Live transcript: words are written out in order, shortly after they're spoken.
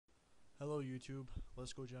Hello YouTube,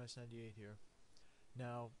 Let's Go Giants 98 here.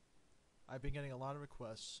 Now, I've been getting a lot of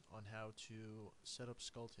requests on how to set up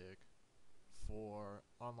Skulltag for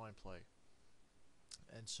online play.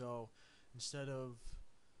 And so, instead of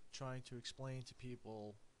trying to explain to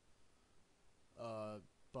people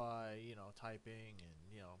by, typing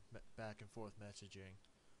and, back and forth messaging,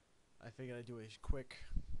 I figured I'd do a quick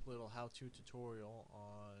little how-to tutorial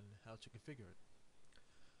on how to configure it.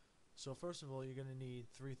 So first of all, you're going to need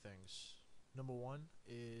three things. Number one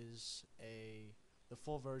is the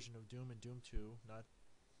full version of Doom and Doom 2, not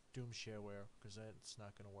Doom shareware, because that's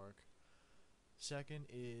not going to work. Second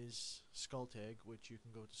is Skulltag, which you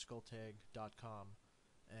can go to skulltag.com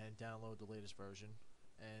and download the latest version.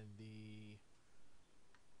 And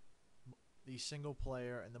the single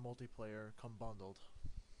player and the multiplayer come bundled.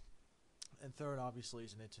 And third, obviously,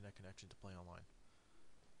 is an internet connection to play online.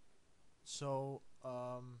 So,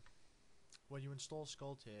 when you install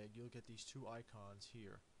Skulltag, you'll get these two icons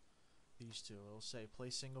here. These two. It'll say play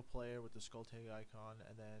single player with the Skulltag icon,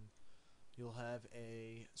 and then you'll have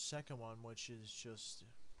a second one which is just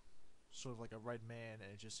sort of like a red man,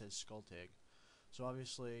 and it just says Skulltag. So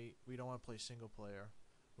obviously, we don't want to play single player.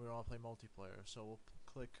 We want to play multiplayer. So we'll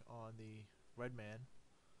click on the red man.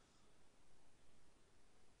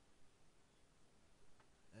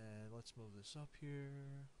 And let's move this up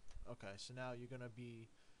here. Okay, so now you're going to be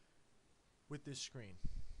with this screen.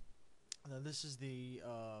 Now this is the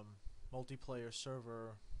multiplayer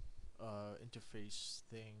server interface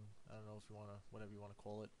thing. I don't know if you want to, whatever you want to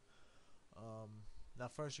call it. Now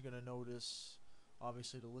first you're going to notice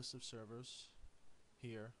obviously the list of servers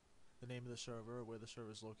here, the name of the server, where the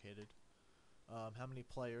server is located, how many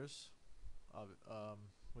players,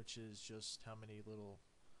 which is just how many little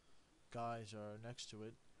guys are next to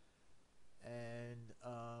it, and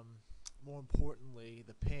more importantly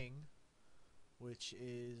the ping, which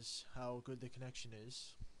is how good the connection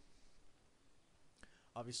is.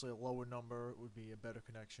 Obviously a lower number would be a better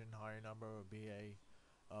connection, higher number would be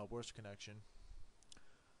a worse connection.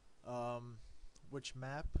 Which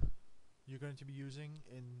map you're going to be using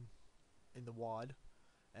in the WAD,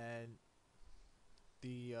 and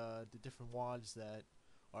the different WADs that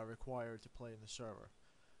are required to play in the server.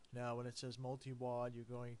 Now when it says multi-WAD, you're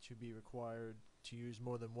going to be required to use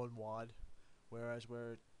more than one WAD, whereas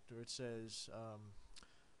where it says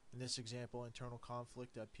in this example internal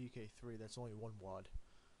conflict at PK3, that's only one WAD.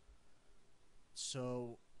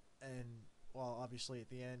 So, and well, obviously at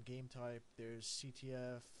the end, game type, there's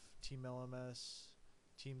CTF, Team LMS,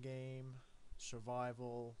 Team Game,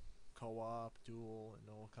 Survival, Co-op, Duel, and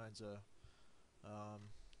all kinds of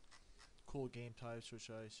cool game types, which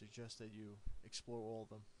I suggest that you explore all of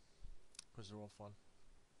them because they're all fun.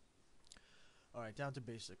 Alright, down to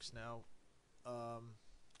basics now.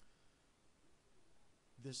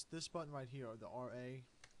 This button right here, the RA,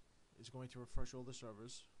 is going to refresh all the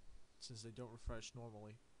servers, since they don't refresh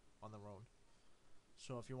normally on their own.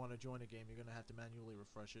 So if you want to join a game, you're going to have to manually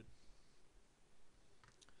refresh it.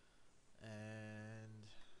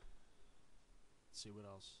 And let's see what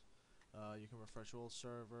else. You can refresh all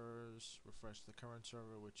servers, refresh the current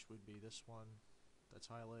server, which would be this one that's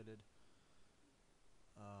highlighted.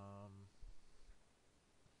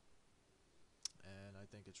 And I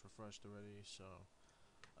think it's refreshed already, so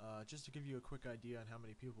just to give you a quick idea on how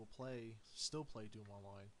many people still play Doom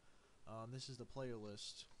Online, this is the player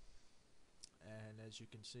list, and as you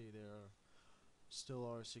can see, there still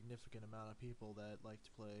are a significant amount of people that like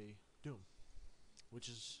to play Doom, which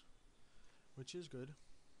is good,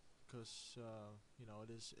 because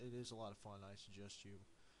it is a lot of fun. I suggest you,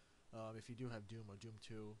 if you do have Doom or Doom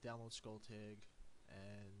 2, download Skulltag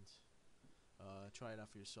and try it out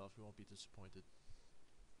for yourself. You won't be disappointed.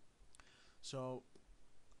 So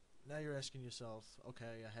now you're asking yourself,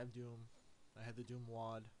 okay, I have Doom, I have the Doom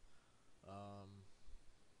WAD,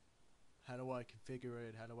 how do I configure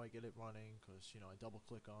it, how do I get it running, because I double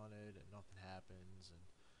click on it and nothing happens,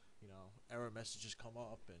 and error messages come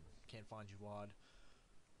up and can't find your WAD.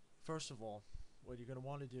 First of all, what you're going to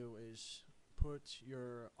want to do is put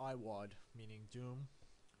your iWAD, meaning Doom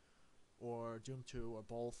or Doom 2 or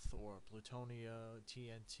both, or Plutonia,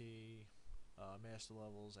 TNT, master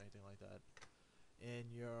levels, anything like that,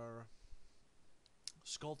 in your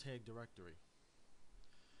Skulltag directory,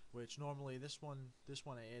 which normally this one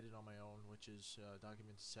I added on my own, which is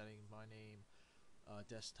document setting, my name,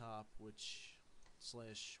 desktop, which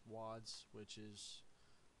 /wads, which is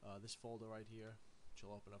this folder right here, which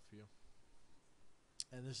I'll open up for you.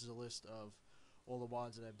 And this is a list of all the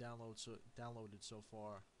WADs that I've downloaded so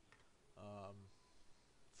far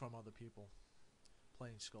from other people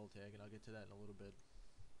playing Skulltag, and I'll get to that in a little bit.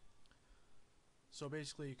 So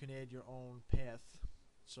basically, you can add your own path.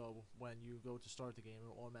 So when you go to start the game,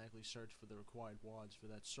 it'll automatically search for the required WADs for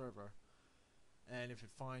that server. And if it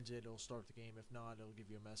finds it, it'll start the game. If not, it'll give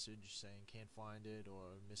you a message saying can't find it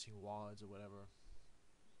or missing WADs or whatever.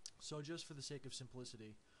 So just for the sake of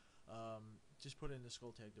simplicity, just put in the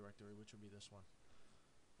Skulltag directory, which will be this one.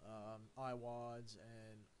 iWADs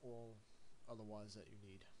and all other WADs that you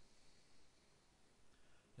need.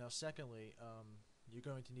 Now secondly, you're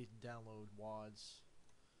going to need to download WADs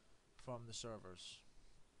from the servers,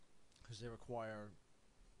 because they require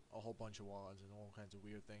a whole bunch of WADs and all kinds of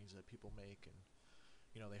weird things that people make, and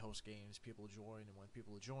they host games, people join, and when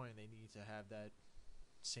people join they need to have that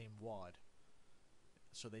same WAD.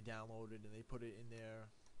 So they download it and they put it in their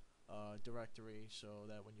directory, so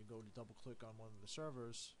that when you go to double click on one of the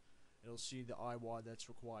servers, it'll see the iWAD that's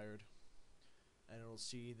required, and it'll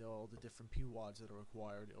see all the different PWADs that are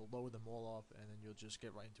required. It'll load them all up, and then you'll just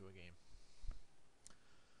get right into a game.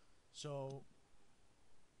 So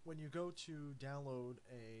when you go to download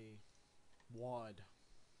a WAD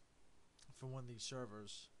from one of these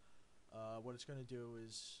servers, what it's going to do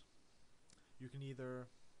is you can either,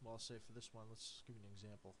 well, say for this one, let's give you an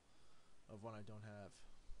example of one I don't have.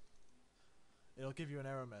 It'll give you an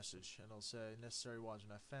error message, and it'll say necessary WADs are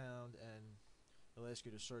not found, and it'll ask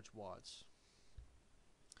you to search WADs.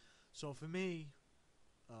 So for me,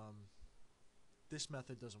 this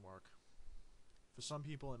method doesn't work. For some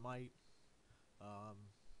people it might.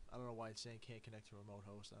 I don't know why it's saying can't connect to a remote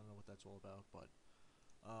host. I don't know what that's all about, but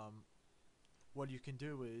what you can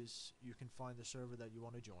do is you can find the server that you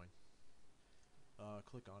want to join,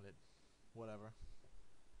 click on it, whatever,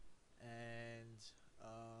 and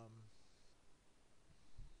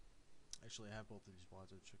actually I have both of these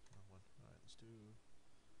WADs. I'll check that one. Alright,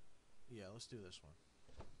 let's do this one.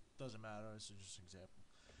 Doesn't matter, this is just an example.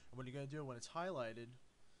 And what you're going to do when it's highlighted,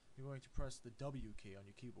 you're going to press the W key on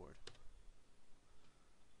your keyboard.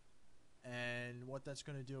 And what that's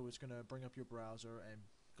going to do is going to bring up your browser and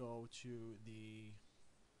go to the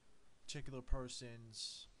particular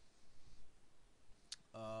person's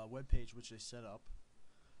web page which they set up,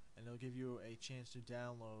 and it'll give you a chance to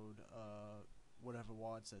download whatever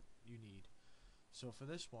WADs that you need. So for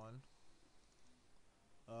this one,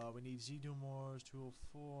 we need ZDoomWars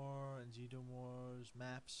 204 and ZDoomWars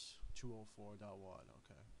maps 204.wad.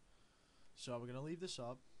 Okay. So we're going to leave this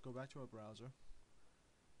up, go back to our browser,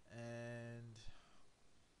 and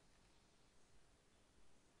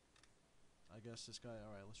I guess this guy,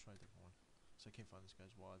 alright, let's try a different one. So I can't find this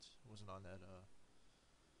guy's WADs. It wasn't on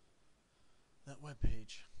that web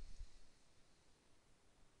page.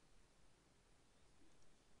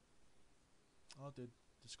 Oh, did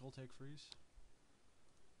Skulltag freeze?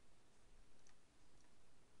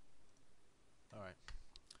 Alright.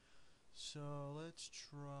 So let's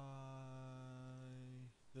try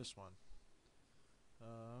this one.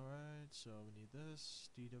 Alright, so we need this,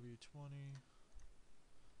 DW20.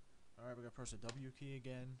 Alright, we're going to press the W key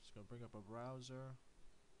again. It's going to bring up a browser.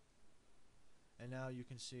 And now you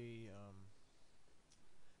can see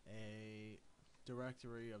a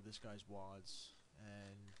directory of this guy's WADs.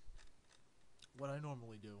 And what I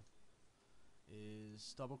normally do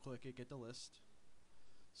is double click it, get the list.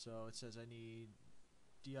 So it says I need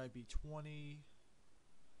DIB20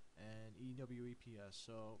 and EWEPS.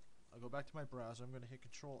 So I'll go back to my browser. I'm going to hit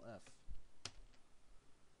Control F.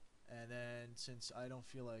 And then, since I don't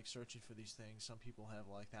feel like searching for these things, some people have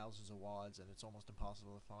like thousands of WADs and it's almost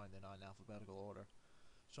impossible to find. They're not in alphabetical order.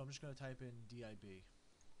 So I'm just going to type in DIB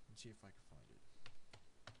and see if I can find it.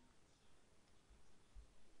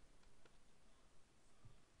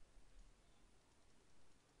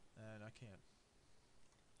 And I can't.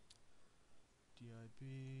 DIB.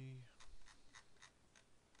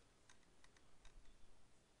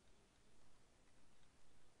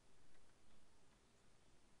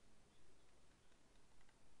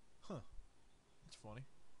 Huh. That's funny.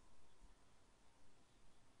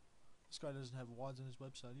 This guy doesn't have WADs on his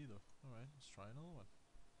website either. Alright, let's try another one.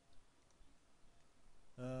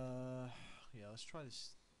 Yeah, let's try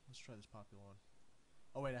this. Let's try this popular one.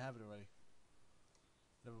 Oh wait, I have it already.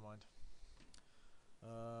 Never mind.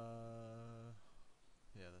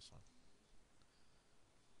 Yeah, this one.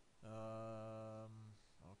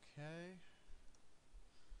 Okay.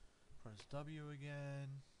 Press W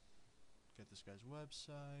again. Get this guy's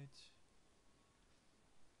website.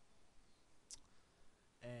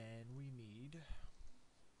 And we need...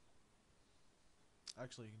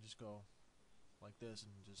 Actually, you can just go like this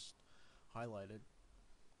and just highlight it.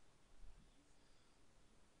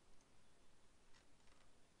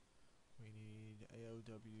 We need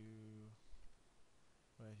AOW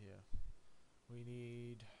right here. We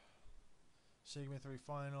need Sigma 3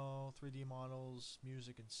 Final, 3D models,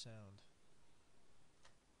 music, and sound.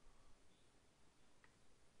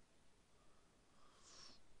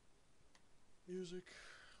 Music,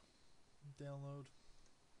 download,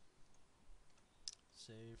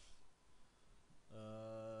 save.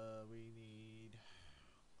 We need.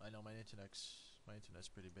 I know my internet's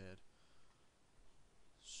pretty bad.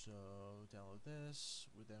 So download this.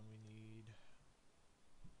 Then we need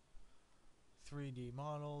 3D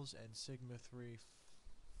models and Sigma 3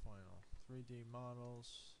 Final. 3D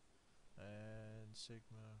models and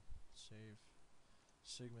Sigma, save.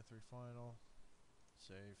 Sigma 3 Final,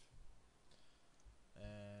 save.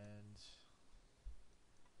 And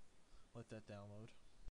let that download.